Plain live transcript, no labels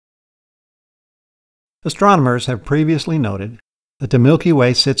Astronomers have previously noted that the Milky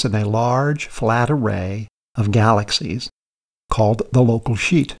Way sits in a large, flat array of galaxies called the local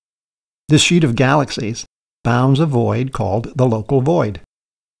sheet. This sheet of galaxies bounds a void called the local void.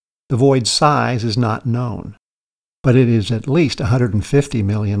 The void's size is not known, but it is at least 150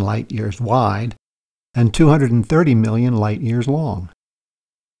 million light-years wide and 230 million light-years long.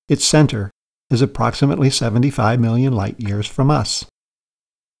 Its center is approximately 75 million light-years from us.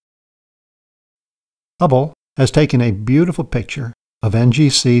 Hubble has taken a beautiful picture of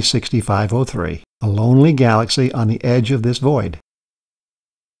NGC 6503, a lonely galaxy on the edge of this void.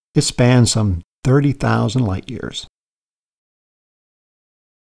 It spans some 30,000 light-years.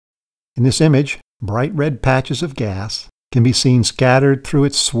 In this image, bright red patches of gas can be seen scattered through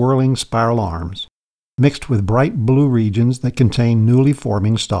its swirling spiral arms, mixed with bright blue regions that contain newly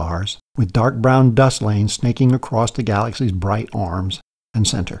forming stars, with dark brown dust lanes snaking across the galaxy's bright arms and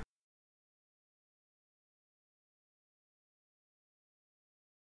center.